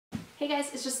Hey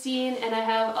guys, it's Justine, and I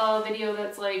have a video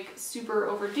that's like super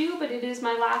overdue, but it is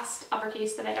my last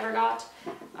Uppercase that I ever got.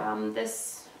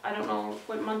 This, I don't know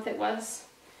what month it was.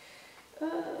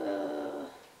 It's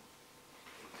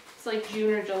like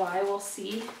June or July, we'll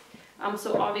see.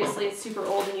 So obviously it's super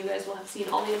old and you guys will have seen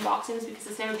all the unboxings because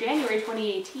it's now January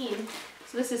 2018.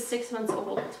 So this is 6 months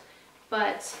old.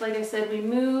 But like I said, we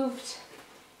moved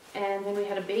and then we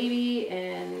had a baby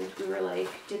and we were like,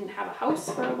 didn't have a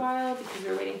house for a while because we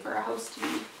were waiting for our house to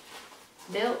be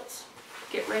built,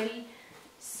 get ready.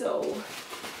 So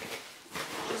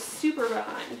just super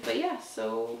behind. But yeah,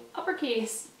 so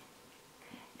Uppercase.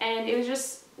 And it was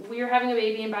just, we were having a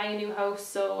baby and buying a new house,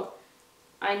 so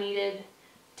I needed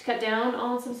to cut down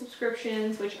on some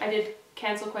subscriptions, which I did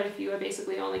cancel quite a few. I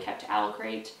basically only kept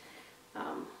Alacrate,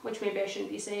 which maybe I shouldn't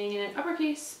be saying in an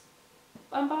Uppercase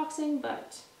unboxing,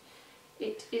 but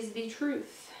it is the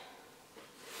truth.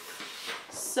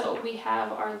 So we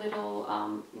have our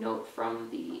little note from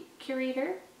the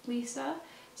curator, Lisa.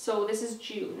 So this is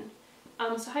June.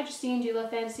 So hi Justine, do you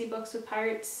love fantasy books with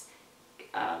pirates,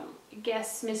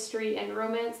 guess, mystery, and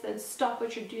romance? Then stop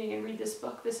what you're doing and read this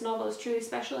book. This novel is truly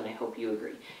special and I hope you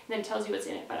agree. And then it tells you what's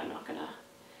in it, but I'm not gonna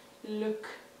look.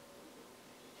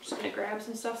 I'm just gonna grab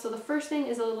some stuff. So the first thing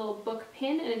is a little book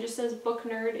pin, and it just says Book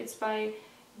Nerd. It's by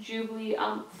Jubilee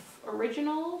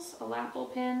Originals, a lapel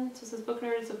pin. So it says Book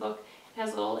Nerd. It's a book. It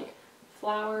has little like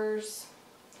flowers.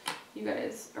 You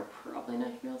guys are probably not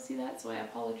gonna be able to see that, so I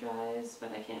apologize,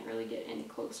 but I can't really get any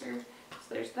closer.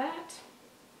 So there's that.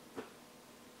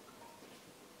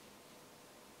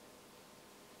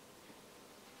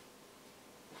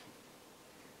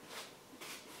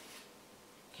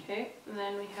 Okay, and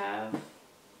then we have,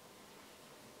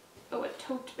 oh, a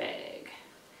tote bag.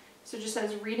 So it just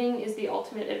says reading is the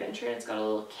ultimate adventure, and it's got a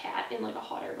little cat in like a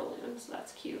hot air balloon, so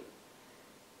that's cute.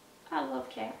 I love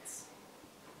cats.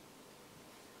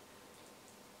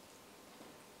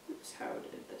 Oops, how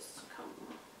did this come?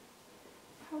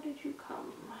 How did you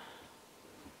come?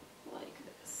 Like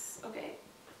this. Okay.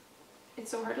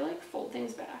 It's so hard to like fold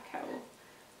things back how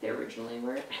they originally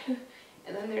were.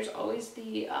 And then there's always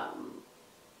the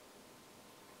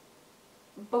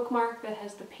bookmark that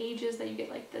has the pages that you get,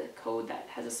 like the code that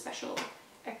has a special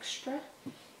extra.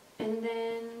 And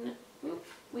then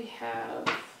we have,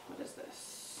 what is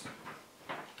this?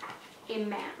 A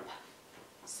map.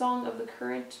 Song of the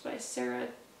Current by Sarah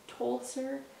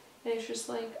Tolser. And it's just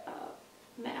like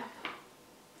a map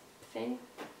thing.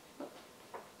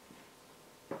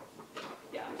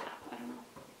 Yeah, a map, I don't know.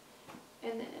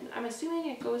 And then I'm assuming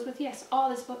it goes with, yes, oh,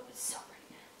 this book is so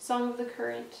pretty. Song of the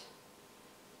Current,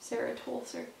 Sarah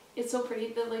Tolser. It's so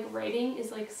pretty. The like writing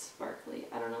is like sparkly.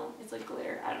 I don't know. It's like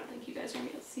glitter. I don't think you guys are gonna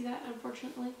be able to see that,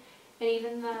 unfortunately. And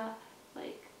even the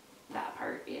like that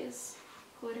part is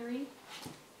glittery.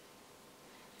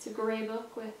 It's a gray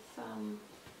book with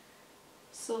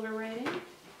silver writing,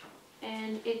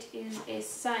 and it is a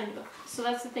signed book. So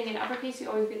that's the thing, in Uppercase you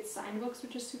always get signed books,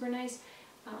 which is super nice.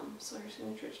 So her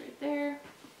signature is right there.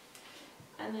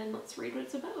 And then let's read what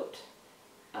it's about.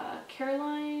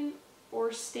 Caroline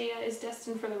Orstea is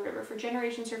destined for the river. For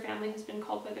generations her family has been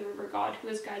called by the river god, who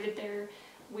has guided their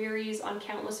wearies on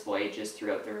countless voyages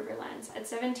throughout the riverlands. At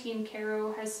 17,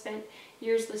 Caro has spent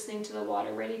years listening to the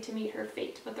water, ready to meet her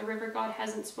fate, but the river god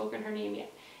hasn't spoken her name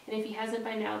yet, and if he hasn't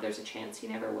by now, there's a chance he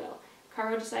never will.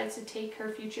 Caro decides to take her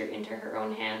future into her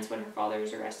own hands when her father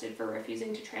is arrested for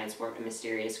refusing to transport a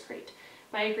mysterious crate.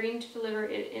 By agreeing to deliver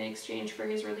it in exchange for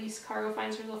his release, Caro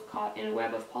finds herself caught in a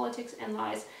web of politics and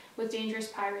lies with dangerous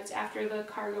pirates after the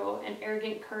cargo, an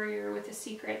arrogant courier with a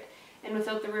secret, and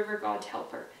without the river god to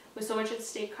help her. With so much at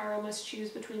stake, Caro must choose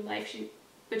between the life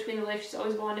she's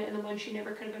always wanted and the one she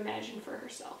never could have imagined for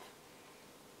herself.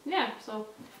 Yeah, so,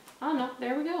 I don't know,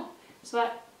 there we go. So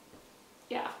that,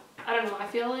 yeah, I don't know, I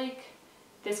feel like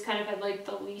this kind of had like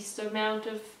the least amount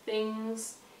of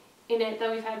things in it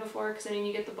that we've had before, because I mean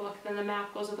you get the book, then the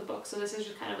map goes with the book, so this is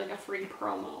just kind of like a free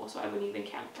promo, so I wouldn't even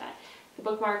count that. The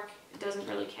bookmark doesn't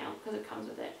really count because it comes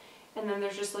with it. And then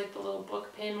there's just like the little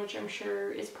book pin, which I'm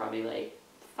sure is probably like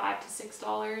 $5 to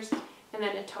 $6, and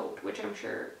then a tote, which I'm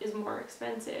sure is more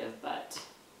expensive, but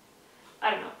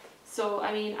I don't know. So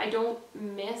I mean, I don't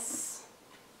miss,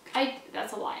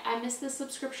 that's a lie, I miss this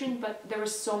subscription, but there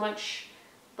was so much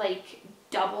like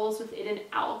doubles with it in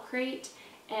Alacrate,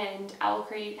 and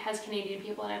Alacrate has Canadian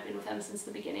people and I've been with them since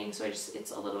the beginning, so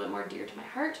it's a little bit more dear to my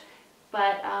heart.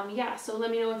 But yeah, so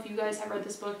let me know if you guys have read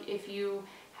this book, if you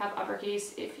have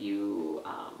Uppercase, if you,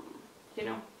 you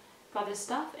know, got this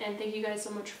stuff. And thank you guys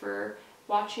so much for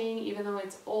watching, even though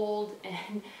it's old,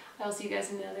 and I'll see you guys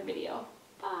in another video.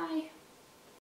 Bye!